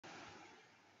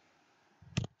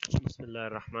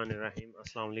Bismillahirrahmanirrahim.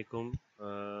 Assalamu alaikum,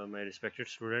 my respected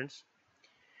students.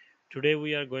 Today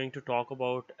we are going to talk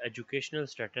about educational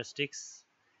statistics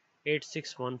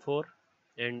 8614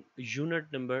 and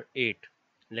unit number 8,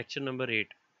 lecture number 8.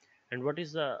 And what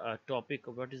is the topic,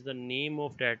 what is the name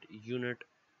of that unit?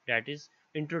 That is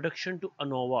Introduction to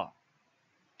ANOVA.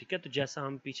 ठीक है, तो जैसा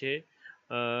हम पीछे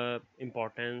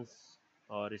importance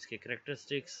और इसके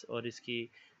characteristics और इसकी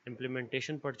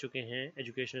इम्प्लीमेंटेशन पढ़ चुके हैं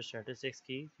एजुकेशनल स्टैटिस्टिक्स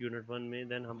की यूनिट 1 में।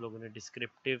 देन हम लोगों ने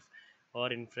डिस्क्रिप्टिव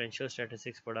और इन्फ्रेंशियल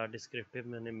स्टैटिस्टिक्स पढ़ा। डिस्क्रिप्टिव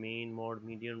में हमने main, mod,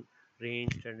 median,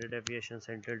 range, standard deviation,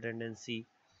 central tendency,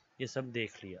 ये सब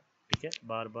देख लिया। ठीक है,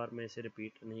 बार बार मैं इसे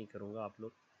रिपीट नहीं करूँगा, आप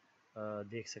लोग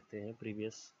देख सकते हैं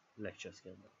प्रीवियस लेक्चर्स के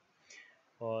अंदर।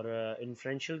 और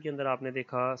इन्फ्रेंशियल के अंदर आपने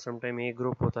देखा समटाइम एक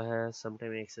ग्रुप होता है,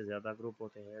 समटाइम एक से ज़्यादा ग्रुप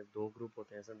होते हैं, दो ग्रुप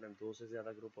होते हैं, समटाइम दो से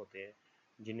ज़्यादा ग्रुप होते हैं,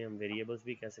 जिन्हें हम वेरिएबल्स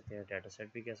भी कह सकते हैं, डाटा सेट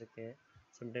भी कह सकते हैं।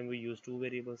 Sometime we use two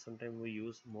variables, sometime we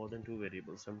use more than two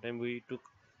variables, sometime we took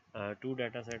to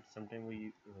data set, sometime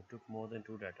we took more than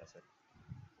to data set.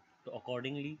 तो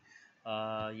अकॉर्डिंगली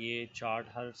ये चार्ट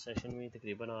हर सेशन में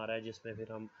तकरीबन आ रहा है, जिसमें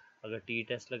फिर हम अगर टी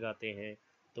टेस्ट लगाते हैं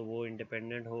तो वो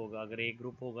इंडिपेंडेंट होगा। अगर एक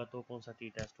ग्रुप होगा तो कौन सा टी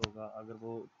टेस्ट होगा, अगर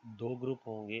वो दो ग्रुप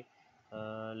होंगे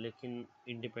लेकिन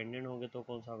इंडिपेंडेंट होंगे तो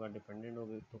कौन सा होगा, डिपेंडेंट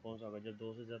होंगे तो कौन सा होगा, जब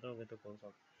दो से ज़्यादा होंगे तो कौन सा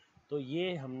होगा। तो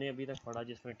ये हमने अभी तक पढ़ा,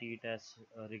 जिसमें टी टेस्ट,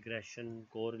 रिग्रेशन,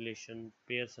 कोरिलेशन,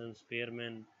 पेयरसन्स,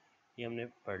 पेयरमैन, ये हमने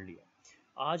पढ़ लिया।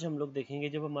 आज हम लोग देखेंगे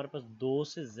जब हमारे पास दो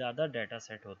से ज़्यादा डाटा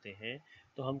सेट होते हैं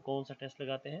तो हम कौन सा टेस्ट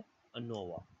लगाते हैं,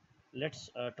 ANOVA। Let's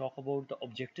talk about the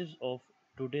objectives of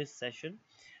today's session.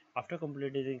 After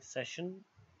completing the session,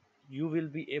 you will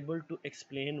be able to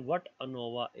explain what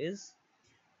ANOVA is,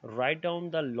 write down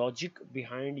the logic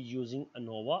behind using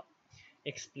ANOVA,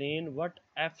 explain what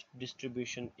F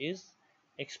distribution is,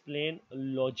 explain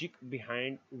logic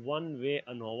behind one-way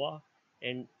ANOVA,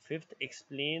 and fifth,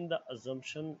 explain the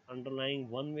assumption underlying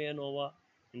one-way ANOVA,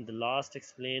 and the last,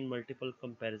 explain multiple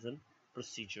comparison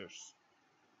procedures.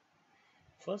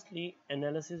 Firstly,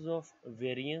 analysis of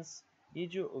variance. ये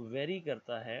जो very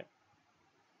करता है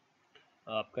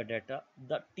आपका data,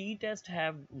 the T test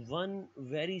have one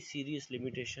very serious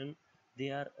limitation, they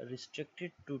are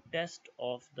restricted to test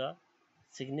of the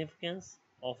significance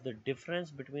of the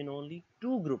difference between only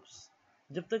two groups.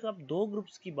 जब तक आप दो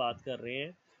groups की बात कर रहे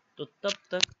हैं तो तब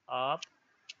तक आप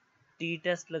टी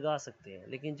टेस्ट लगा सकते हैं,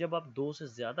 लेकिन जब आप दो से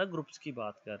ज़्यादा ग्रुप्स की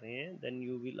बात कर रहे हैं then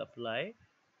you will apply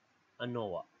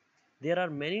ANOVA. There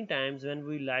are many times when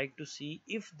we like to see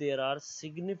if there are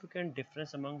significant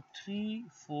difference among 3,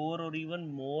 4 or even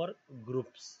more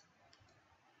groups.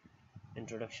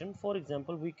 Introduction. For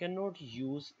example, we cannot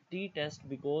use t-test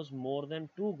because more than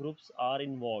two groups are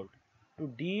involved. To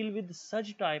deal with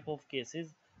such type of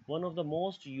cases, one of the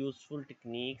most useful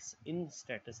techniques in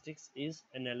statistics is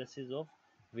analysis of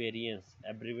variance,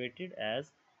 abbreviated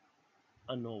as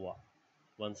ANOVA.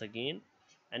 Once again,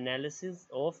 analysis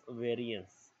of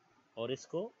variance, और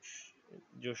इसको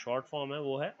जो short form है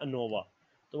वो है ANOVA।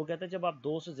 तो वो कहते हैं जब आप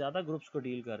दो से ज़्यादा ग्रुप्स को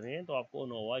डील कर रहे हैं तो आपको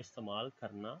ANOVA इस्तेमाल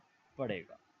करना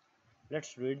पड़ेगा।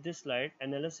 Let's read this slide.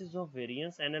 Analysis of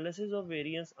variance. Analysis of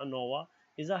variance ANOVA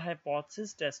is a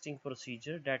hypothesis testing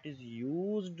procedure that is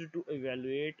used to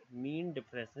evaluate mean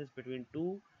differences between two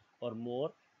or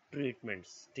more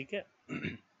treatments. ठीक है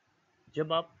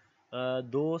जब आप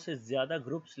दो से ज़्यादा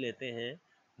ग्रुप्स लेते हैं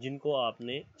जिनको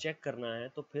आपने चेक करना है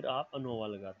तो फिर आप ANOVA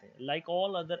लगाते हैं। Like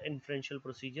all other inferential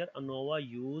procedure, ANOVA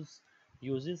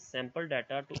uses sample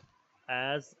data to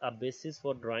as a basis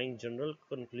for drawing general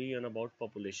conclusion about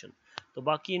population. तो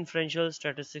बाकी इन्फ्रेंशियल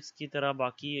स्टैटिस्टिक्स की तरह,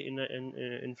 बाकी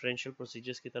इन्फ्रेंशियल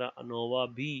प्रोसीजर्स की तरह ANOVA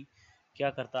भी क्या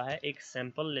करता है, एक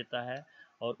सैंपल लेता है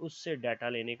और उससे डाटा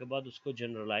लेने के बाद उसको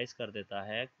जनरलाइज कर देता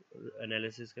है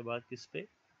एनालिसिस के बाद किस पे,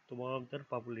 तो वहाँ पर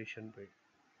पॉपुलेशन पे।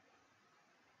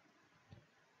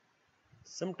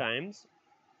 Sometimes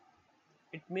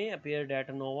it may appear that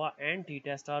ANOVA and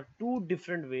t-test are two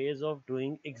different ways of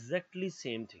doing exactly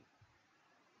same thing,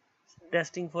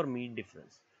 testing for mean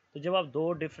difference. तो जब आप दो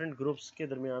डिफरेंट ग्रुप्स के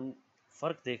दरमियान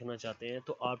फ़र्क देखना चाहते हैं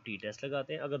तो आप टी टेस्ट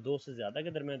लगाते हैं, अगर दो से ज़्यादा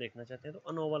के दरमियान देखना चाहते हैं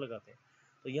तो ANOVA लगाते हैं।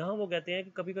 तो यहाँ वो कहते हैं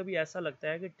कि कभी कभी ऐसा लगता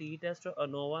है कि टी टेस्ट और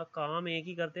ANOVA काम एक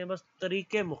ही करते हैं, बस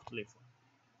तरीके मुख्तलिफ हैं।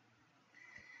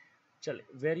 चले,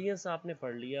 वेरिएंस आपने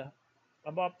पढ़ लिया,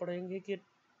 अब आप पढ़ेंगे कि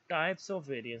टाइप्स ऑफ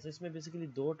वेरिएंस। इसमें बेसिकली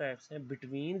दो टाइप्स हैं,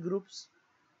 between groups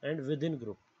and with in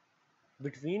group.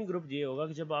 Between group ये होगा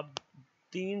कि जब आप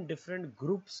तीन डिफरेंट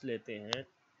ग्रुप्स लेते हैं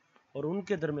और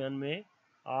उनके दरमियान में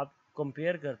आप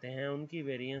कंपेयर करते हैं, उनकी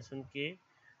वेरिएंस, उनके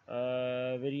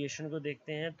वेरिएशन को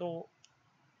देखते हैं, तो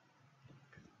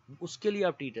उसके लिए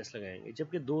आप टी टेस्ट लगाएंगे,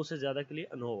 जबकि दो से ज़्यादा के लिए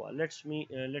ANOVA।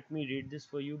 Let me read this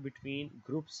for you. Between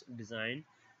groups design,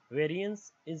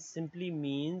 Variance is simply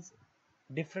means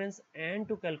difference, and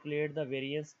to calculate the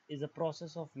variance is a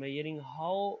process of measuring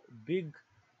how big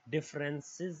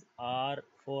differences are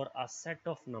for a set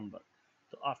of number.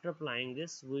 So after applying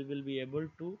this, we will be able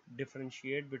to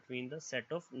differentiate between the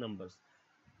set of numbers.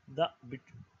 The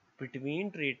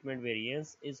between treatment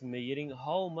variance is measuring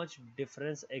how much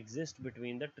difference exists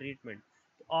between the treatment.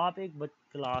 तो आप एक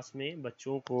class में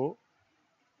बच्चों को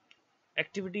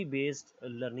activity based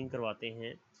learning करवाते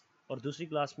हैं और दूसरी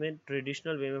क्लास में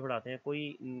ट्रेडिशनल वे में पढ़ाते हैं,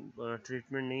 कोई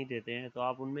ट्रीटमेंट नहीं देते हैं, तो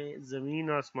आप उनमें ज़मीन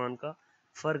आसमान का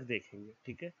फ़र्क देखेंगे,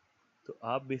 ठीक है। तो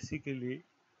आप बेसिकली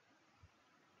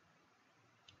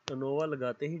अनोवा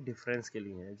लगाते ही डिफरेंस के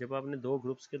लिए हैं। जब आपने दो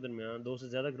ग्रुप्स के दरमियान, दो से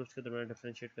ज़्यादा ग्रुप्स के दरमियान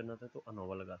डिफरेंशिएट करना था तो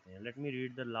अनोवा लगाते हैं। Let me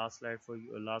read the last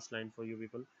line for you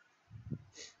people.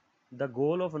 The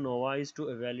goal of ANOVA is to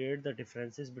evaluate the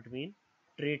differences between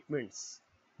treatments.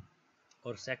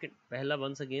 और सेकंड, पहला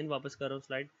वंस अगेन वापस कर रहा हूँ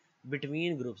स्लाइड,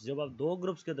 बिटवीन ग्रुप्स। जब आप दो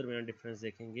ग्रुप्स के दरमियान डिफरेंस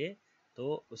देखेंगे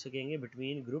तो उसे कहेंगे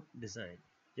बिटवीन ग्रुप डिज़ाइन।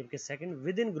 जबकि second,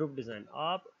 with in group design.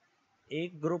 आप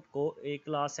एक ग्रुप को, एक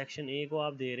क्लास सेक्शन ए को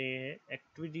आप दे रहे हैं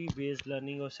एक्टिविटी बेस्ड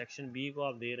लर्निंग और सेक्शन बी को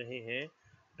आप दे रहे हैं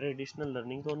ट्रेडिशनल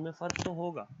लर्निंग, तो उनमें फ़र्क तो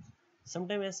होगा।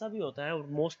 समटाइम ऐसा भी होता है, और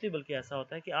मोस्टली बल्कि ऐसा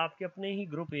होता है कि आपके अपने ही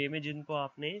ग्रुप ए में जिनको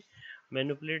आपने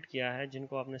मैनिपुलेट किया है,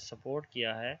 जिनको आपने सपोर्ट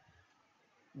किया है,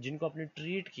 जिनको आपने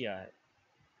ट्रीट किया है,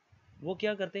 वो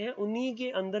क्या करते हैं, उन्हीं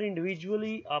के अंदर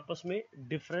इंडिविजुअली आपस में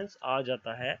डिफरेंस आ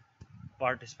जाता है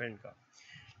पार्टिसिपेंट का।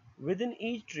 Within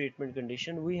each treatment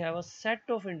condition, we have a set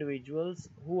of individuals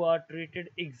who are treated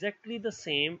exactly the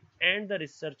same, and the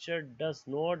researcher does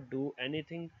not do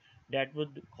anything that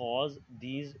would cause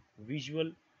these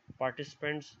visual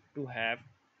participants to have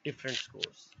different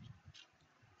scores.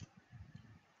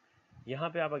 यहाँ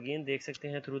पे आप again देख सकते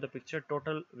हैं through the picture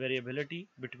total variability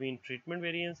between treatment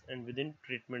variance and with in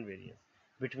treatment variance.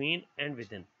 Between and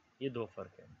with in, ये दो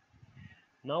फर्क है।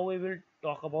 Now we will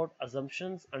talk about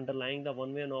assumptions underlying the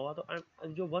one way ANOVA। तो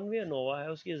जो वन वे ANOVA है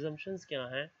उसकी assumptions क्या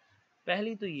हैं?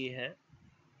 पहली तो ये है,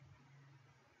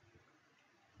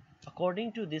 according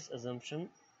to this assumption,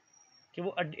 कि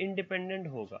वो इंडिपेंडेंट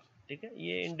होगा, ठीक है।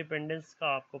 ये इंडिपेंडेंस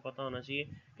का आपको पता होना चाहिए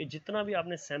कि जितना भी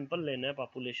आपने सैंपल लेना है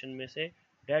पॉपुलेशन में से,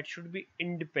 that should be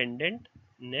independent,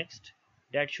 next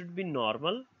that should be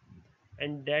normal,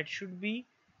 and that should be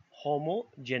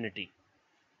homogeneity।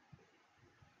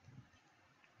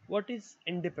 What is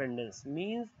independence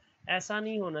means? ऐसा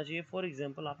नहीं होना चाहिए, फॉर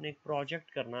एग्जांपल आपने एक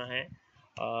प्रोजेक्ट करना है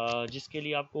जिसके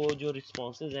लिए आपको जो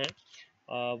रिस्पॉन्सेज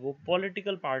हैं वो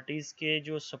पॉलिटिकल पार्टीज़ के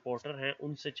जो सपोर्टर हैं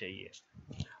उनसे चाहिए।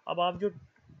 अब आप जो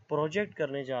प्रोजेक्ट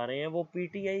करने जा रहे हैं वो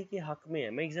पीटीआई के हक में है,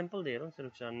 मैं एग्जांपल दे रहा हूँ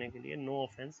सिर्फ जानने के लिए, नो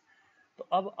ऑफेंस। तो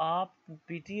अब आप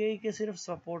पीटीआई के सिर्फ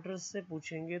सपोर्टर्स से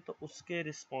पूछेंगे तो उसके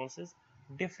रिस्पॉन्सेज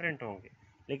डिफरेंट होंगे,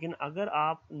 लेकिन अगर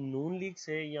आप नून लीग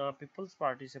से या पीपल्स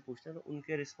पार्टी से पूछते हैं तो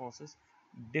उनके रिस्पॉन्सेज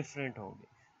डिफरेंट होंगे।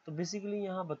 तो बेसिकली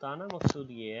यहाँ बताना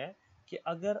मकसूद ये है कि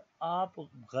अगर आप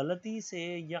गलती से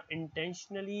या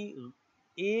इंटेंशनली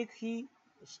एक ही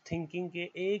थिंकिंग के,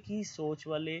 एक ही सोच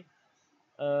वाले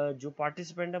जो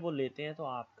पार्टिसिपेंट है वो लेते हैं तो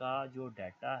आपका जो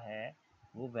डाटा है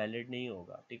वो वैलिड नहीं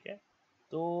होगा, ठीक है।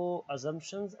 तो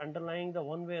assumptions underlying the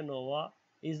one way ANOVA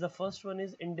is the first one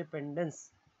is independence,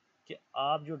 कि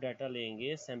आप जो डाटा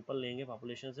लेंगे, सैंपल लेंगे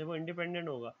पॉपुलेशन से, वो इंडिपेंडेंट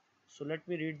होगा। So let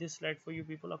me read this slide for you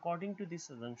people. According to this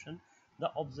assumption,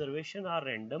 the observation are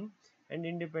random and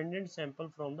independent sample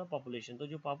from the population। तो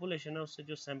जो पॉपुलेशन है उससे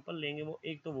जो सैंपल लेंगे वो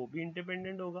एक तो वो भी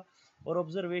इंडिपेंडेंट होगा और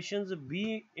ऑब्जर्वेशंस भी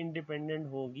इंडिपेंडेंट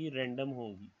होगी, रैंडम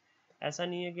होगी। ऐसा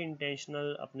नहीं है कि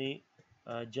इंटेंशनल अपनी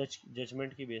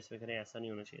जजमेंट की बेस पे करें, ऐसा नहीं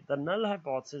होना चाहिए। The null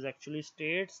hypothesis actually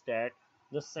states that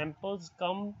the samples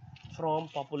come from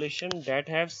population that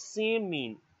have same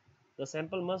mean, the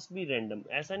sample must be random।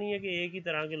 ऐसा नहीं है कि एक ही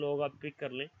तरह के लोग आप पिक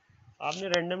कर लें, आपने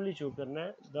रैंडमली चूज करना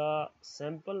है। the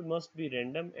sample must be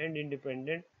random and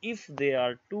independent if they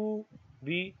are to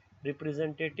be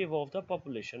representative of the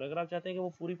population। अगर आप चाहते हैं कि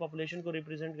वो पूरी population को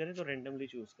रिप्रेजेंट करे तो रैंडमली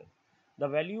चूज करें।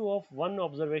 the value of one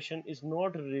observation is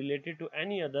not related to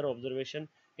any other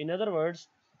observation। in other words,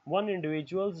 one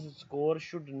individual's score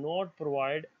should not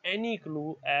provide any clue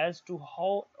as to how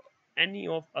any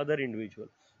of other individual।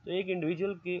 तो एक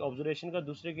individual की observation का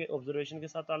दूसरे के observation के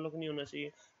साथ ताल्लुक नहीं होना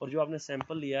चाहिए, और जो आपने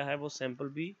सैंपल लिया है वो सैंपल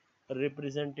भी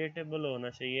रिप्रेजेंटेटिबल होना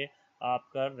चाहिए,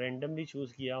 आपका रैंडमली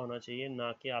चूज किया होना चाहिए,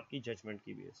 ना कि आपकी जजमेंट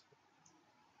की बेस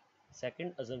पे।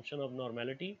 सेकंड, अजम्पशन ऑफ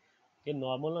नॉर्मेलिटी, कि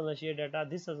नॉर्मल होना चाहिए data.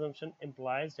 This assumption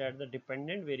implies that the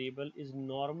dependent variable is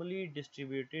normally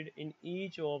distributed in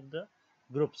each of the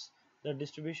groups। the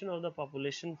distribution of the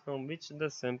population from which the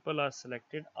sample are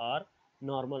selected are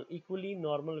normal। equally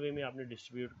normal वे में आपने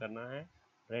distribute करना है,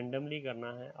 randomly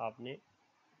करना है आपने,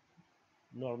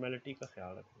 normality का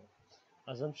ख्याल रखना.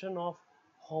 Assumption of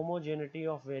homogeneity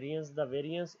of variance. The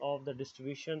variance of the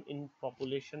distribution in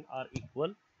population are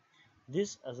equal.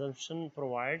 This assumption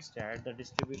provides that the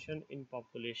distribution in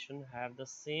population have the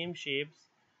same shapes,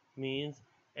 means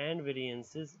and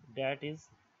variances, that is,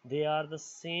 they are the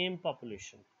same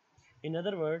population. In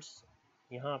other words,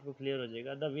 यहाँ आपको clear हो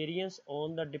जाएगा, the variance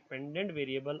on the dependent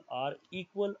variable are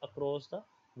equal across the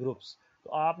groups. तो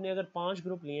आपने अगर 5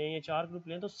 group लिए हैं या 4 ग्रुप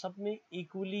लिए हैं तो सब में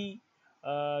इक्वली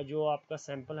जो आपका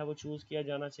सैंपल है वो चूज़ किया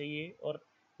जाना चाहिए और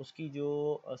उसकी जो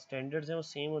स्टैंडर्ड्स हैं वो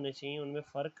सेम होने चाहिए, उनमें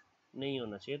फ़र्क नहीं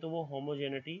होना चाहिए, तो वो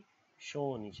होमोजेनिटी शो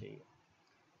होनी चाहिए.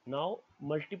 नाउ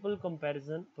मल्टीपल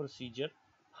कंपैरिजन प्रोसीजर,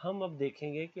 हम अब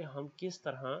देखेंगे कि हम किस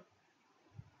तरह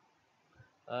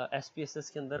SPSS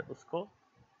के अंदर उसको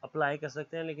अप्लाई कर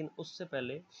सकते हैं. लेकिन उससे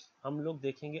पहले हम लोग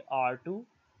देखेंगे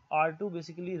R2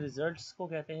 बेसिकली रिजल्ट्स को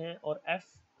कहते हैं और F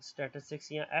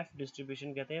स्टैटिस्टिक्स या F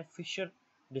डिस्ट्रीब्यूशन कहते हैं फिशर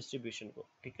डिस्ट्रीब्यूशन को.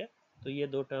 ठीक है, तो ये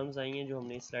दो टर्म्स आई हैं जो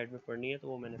हमने इस स्लाइड में पढ़नी है, तो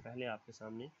वो मैंने पहले आपके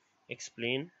सामने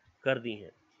एक्सप्लेन कर दी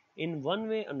हैं. In one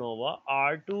way ANOVA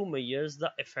R2 measures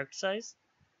the effect size.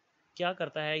 क्या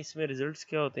करता है, इसमें रिजल्ट्स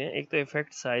क्या होते हैं, एक तो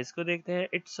इफेक्ट साइज को देखते हैं.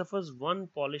 It suffers one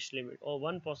polish limit और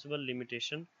one possible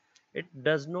limitation. It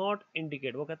does not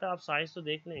indicate, वो कहता है आप साइज तो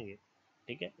देख लेंगे,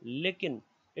 ठीक है, लेकिन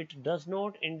it does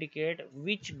not indicate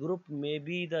which group may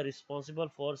be the responsible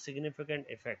for significant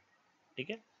effect. ठीक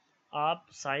है, आप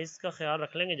साइज का ख्याल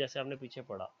रख लेंगे जैसे आपने पीछे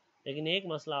पढ़ा, लेकिन एक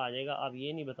मसला आ जाएगा, आप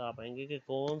ये नहीं बता पाएंगे कि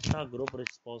कौन सा ग्रुप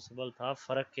रिस्पॉन्सिबल था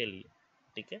फ़र्क के लिए.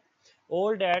 ठीक है,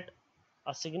 all that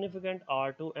a significant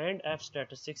R2 and F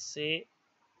statistics say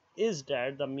is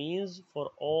that the means for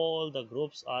all the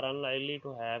groups are unlikely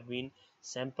to have been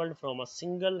sampled from a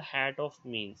single hat of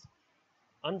means.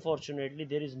 Unfortunately,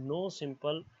 there is no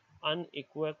simple,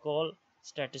 unequivocal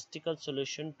statistical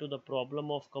solution to the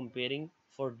problem of comparing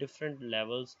for different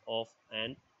levels of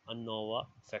an ANOVA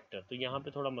factor. तो यहाँ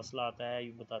पे थोड़ा मसला आता है,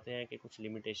 ये बताते हैं कि कुछ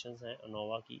लिमिटेशंस हैं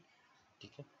ANOVA की.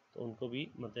 ठीक है, तो उनको भी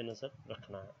मद्देनज़र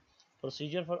रखना है.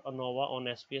 Procedure for ANOVA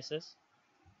on SPSS,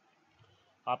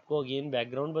 आपको अगेन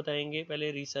बैकग्राउंड बताएंगे पहले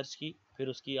रिसर्च की, फिर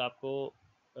उसकी आपको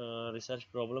रिसर्च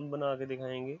प्रॉब्लम बना के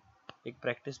दिखाएंगे, एक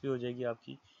प्रैक्टिस भी हो जाएगी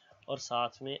आपकी, और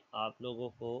साथ में आप लोगों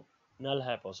को नल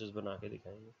हाइपोथेसिस बना के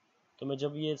दिखाएंगे. तो मैं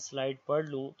जब ये स्लाइड पढ़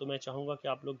लूँ तो मैं चाहूँगा कि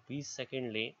आप लोग 20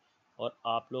 सेकेंड लें और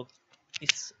आप लोग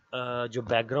इस जो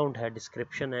बैकग्राउंड है,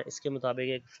 डिस्क्रिप्शन है, इसके मुताबिक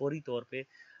एक फौरी तौर पे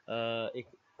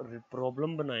एक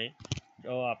प्रॉब्लम बनाएं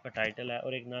जो आपका टाइटल है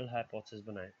और एक नल हाइपोथेसिस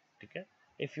बनाएं. ठीक है,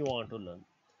 if you want to learn.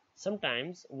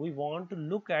 Sometimes we want to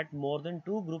look at more than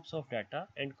 2 groups of data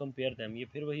and compare them. ये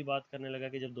फिर वही बात करने लगा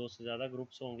कि जब 2 से ज़्यादा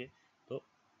ग्रुप्स होंगे तो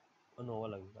ANOVA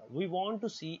लगेगा. We want to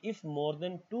see if more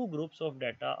than 2 groups of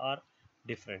data are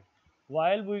different.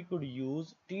 While we could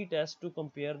use t-test to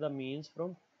compare the means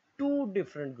from 2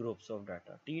 different groups of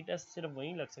data. t-test सिर्फ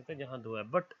वहीं लग सकता है जहाँ 2 है,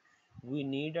 but we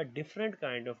need a different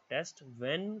kind of test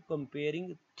when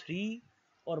comparing 3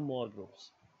 or more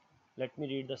groups. Let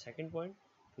me read the second point.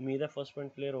 उम्मीद है first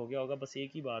point clear हो गया होगा. बस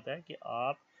एक ही बात है कि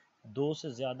आप 2 से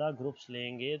ज़्यादा ग्रुप्स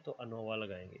लेंगे तो ANOVA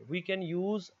लगाएंगे. We can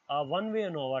use a one way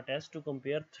ANOVA test to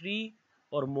compare 3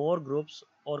 और मोर ग्रुप्स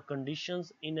और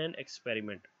conditions in an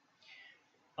experiment.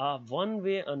 A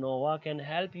one-way ANOVA can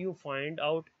help you find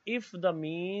out if the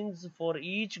means for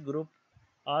each group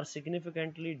are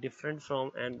significantly different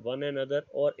from one another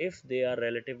or if they are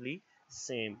relatively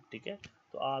same. ठीक है,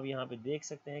 तो आप यहाँ पे देख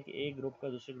सकते हैं कि एक ग्रुप का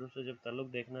दूसरे ग्रुप से जब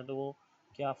ताल्लुक देखना है तो वो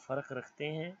क्या फ़र्क रखते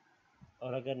हैं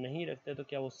और अगर नहीं रखते तो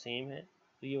क्या वो सेम है,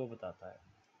 तो ये वो बताता है.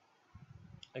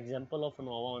 Example of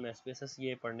ANOVA on SPSS,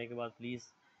 ये पढ़ने के बाद प्लीज़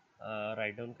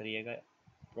राइट डाउन करिएगा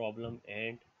problem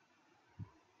and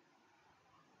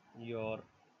your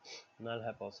null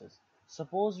hypothesis.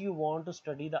 Suppose you want to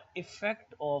study the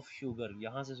effect of sugar.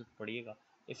 यहाँ से पढ़िएगा,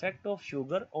 effect of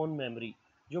sugar on memory.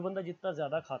 जो बंदा जितना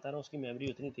ज़्यादा खाता है ना उसकी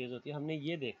मेमोरी उतनी तेज़ होती है. हमने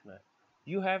ये देखना है.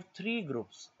 You have 3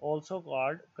 groups also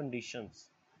called conditions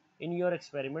in your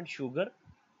experiment: sugar,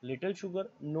 little sugar,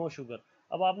 no sugar.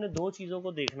 अब आपने दो चीज़ों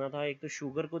को देखना था, एक तो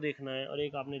शुगर को देखना है और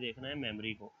एक आपने देखना है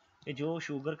मेमोरी को. कि जो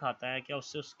शुगर खाता है क्या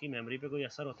उससे उसकी मेमोरी पे कोई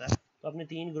असर होता है. तो आपने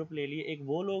 3 ग्रुप ले लिए. एक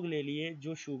वो लोग ले लिए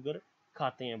जो शुगर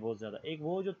खाते हैं बहुत ज़्यादा, एक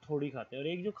वो जो थोड़ी खाते हैं और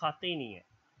एक जो खाते ही नहीं है.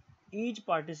 Each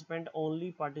participant only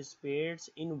participates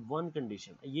in one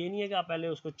condition. ये नहीं है कि आप पहले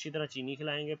उसको अच्छी तरह चीनी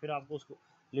खिलाएंगे फिर आपको उसको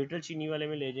लिटिल चीनी वाले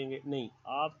में ले जाएंगे, नहीं,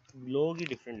 आप लोग ही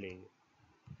डिफरेंट लेंगे.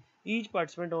 Each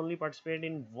participant only participate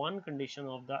in one condition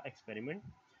of the experiment.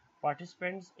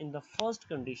 Participants in the first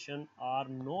condition are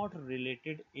not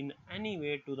related in any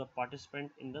way to the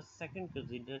participant in the second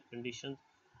condition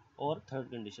और थर्ड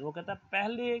कंडीशन. वो कहता है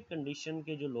पहले condition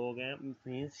के जो लोग हैं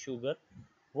means sugar,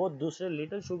 वो दूसरे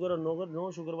लिटिल शुगर और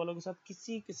नो शुगर वालों के साथ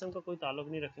किसी किस्म का कोई ताल्लुक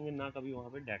नहीं रखेंगे, ना कभी वहाँ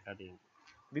पे डाटा देंगे,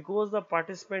 because the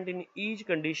participant in each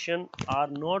condition are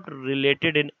not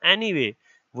related in any way,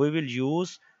 we will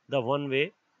use the one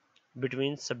way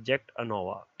between subject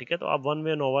ANOVA। ठीक है, तो आप वन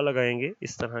वे ANOVA लगाएंगे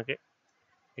इस तरह के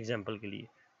एग्जाम्पल के लिए।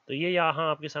 तो ये यहाँ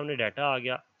आपके सामने डाटा आ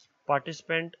गया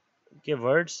पार्टिसिपेंट के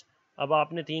वर्ड्स। अब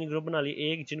आपने तीन ग्रुप बना लिए,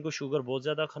 एक जिनको शुगर बहुत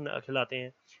ज़्यादा खिलाते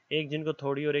हैं, एक जिनको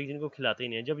थोड़ी, और एक जिनको खिलाते ही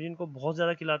नहीं है। जब जिनको बहुत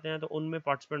ज़्यादा खिलाते हैं तो उनमें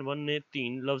पार्टिसिपेंट 1 ने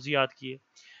 3 लफ्ज़ याद किए,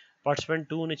 पार्टिसिपेंट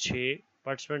 2 ने 6,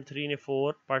 पार्टिसिपेंट 3 ने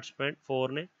 4, पार्टिसिपेंट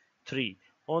 4 ने 3।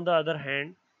 On the other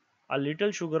hand a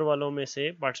little sugar वालों में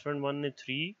से पार्टिसिपेंट 1 ने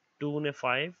 3, 2 ने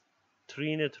 5,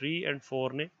 3 ने 3 एंड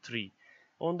 4 ने 3।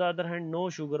 On the other hand no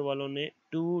sugar वालों ने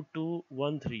 2, 2,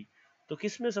 1, 3। तो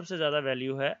किस में सबसे ज़्यादा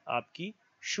वैल्यू है आपकी?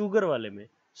 शुगर वाले में।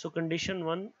 सो कंडीशन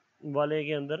 1 वाले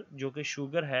के अंदर जो कि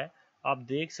शुगर है, आप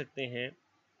देख सकते हैं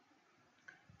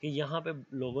कि यहाँ पे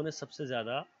लोगों ने सबसे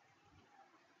ज़्यादा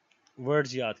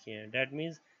वर्ड्स याद किए हैं। डैट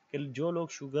मीन्स कि जो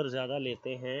लोग शुगर ज़्यादा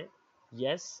लेते हैं,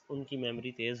 यस, उनकी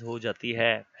मेमोरी तेज़ हो जाती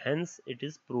है, हेंस इट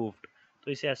इज़ प्रूव्ड।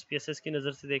 तो इसे SPSS की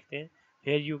नज़र से देखते हैं।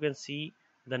 Hair you can see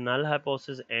the null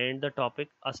hypothesis and the topic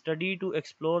a study to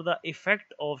explore the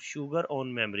effect of sugar on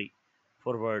memory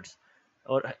for words.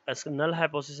 और नल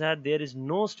हाइपोथेसिस है there is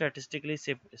no statistically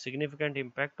significant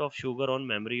impact of sugar on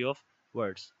memory of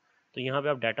words. तो यहाँ पे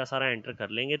आप data सारा enter कर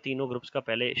लेंगे, तीनों ग्रुप्स का,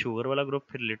 पहले शुगर वाला ग्रुप,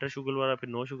 फिर लिटिल शुगर वाला, फिर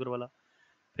नो शुगर वाला।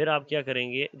 फिर आप क्या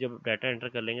करेंगे, जब डाटा एंटर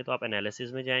कर लेंगे तो आप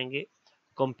एनालिसिस में जाएंगे,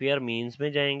 कंपेयर मीन्स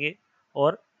में जाएंगे,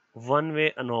 और वन वे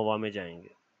अनोवा में जाएंगे।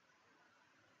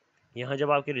 यहाँ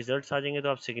जब आपके रिजल्ट्स आ जाएंगे तो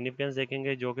आप सिग्निफिकेंस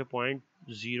देखेंगे जो कि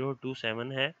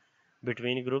 0.027 है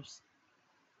बिटवीन ग्रुप्स।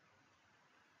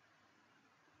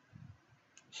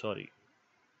 सॉरी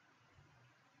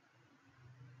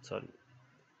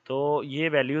तो ये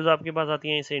वैल्यूज आपके पास आती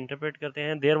हैं, इसे इंटरप्रेट करते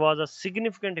हैं। There was a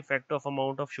significant effect of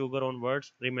amount of sugar on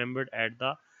words remembered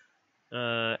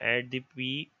at the p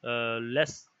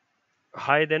less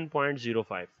high than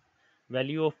 0.05,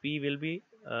 value of p will be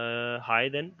high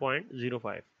than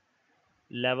 0.05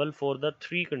 level for the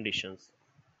 3 conditions।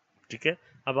 ठीक है,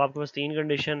 अब आपके पास 3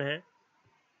 कंडीशन है।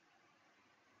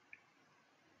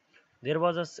 There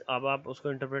was अब आप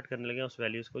उसको interpret करने लगे उस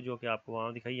वैल्यूज को जो कि आपको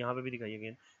वहाँ दिखाई, यहाँ पे भी दिखाई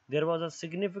again. There was a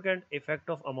significant effect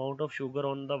of amount of sugar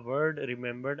on the word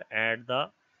remembered at the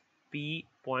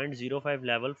p.05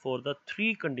 level for the 3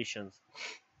 conditions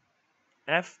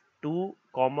f2,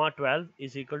 12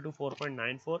 is equal to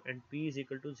 4.94 and p is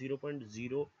equal to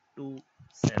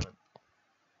 0.027।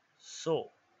 so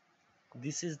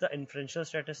this is the inferential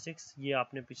statistics। ये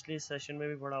आपने पिछले session में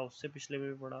भी पढ़ा, उससे पिछले में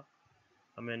भी पढ़ा,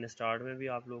 अब मैंने स्टार्ट में भी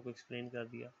आप लोगों को एक्सप्लेन कर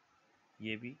दिया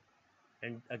ये भी।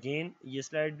 एंड अगेन ये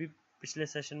स्लाइड भी पिछले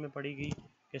सेशन में पढ़ी गई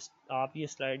कि आप ये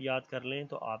स्लाइड याद कर लें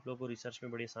तो आप लोगों को रिसर्च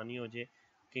में बड़ी आसानी हो जाए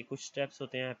कि कुछ स्टेप्स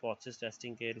होते हैं हाइपोथेसिस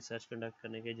टेस्टिंग के, रिसर्च कंडक्ट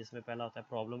करने के, जिसमें पहला होता है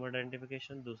प्रॉब्लम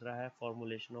आइडेंटिफिकेशन, दूसरा है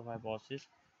फॉर्मुलेशन ऑफ हाइपोथेसिस,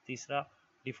 तीसरा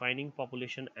defining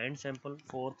population and sample,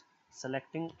 fourth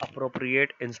selecting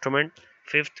appropriate instrument,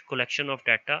 fifth collection of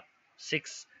data,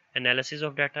 six analysis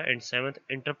of data, and seventh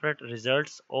interpret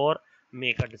results और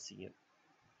मेक अ डिसीजन।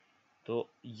 तो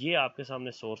ये आपके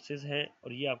सामने सोर्सेज हैं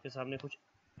और ये आपके सामने कुछ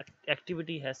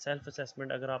एक्टिविटी है, सेल्फ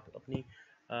असेसमेंट। अगर आप अपनी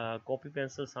कॉपी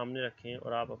पेंसिल सामने रखें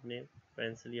और आप अपने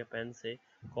पेंसिल या पेन से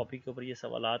कॉपी के ऊपर ये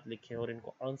सवालात लिखें और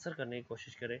इनको आंसर करने की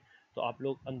कोशिश करें, तो आप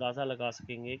लोग अंदाज़ा लगा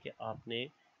सकेंगे कि आपने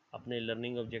अपने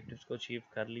लर्निंग ऑब्जेक्टिव्स को अचीव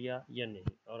कर लिया या नहीं,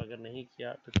 और अगर नहीं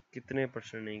किया तो कितने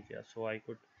 % नहीं किया। सो आई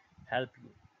कुड हेल्प यू।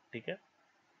 ठीक है,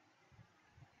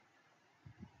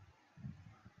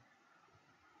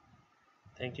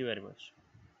 थैंक यू वेरी मच,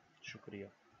 शुक्रिया।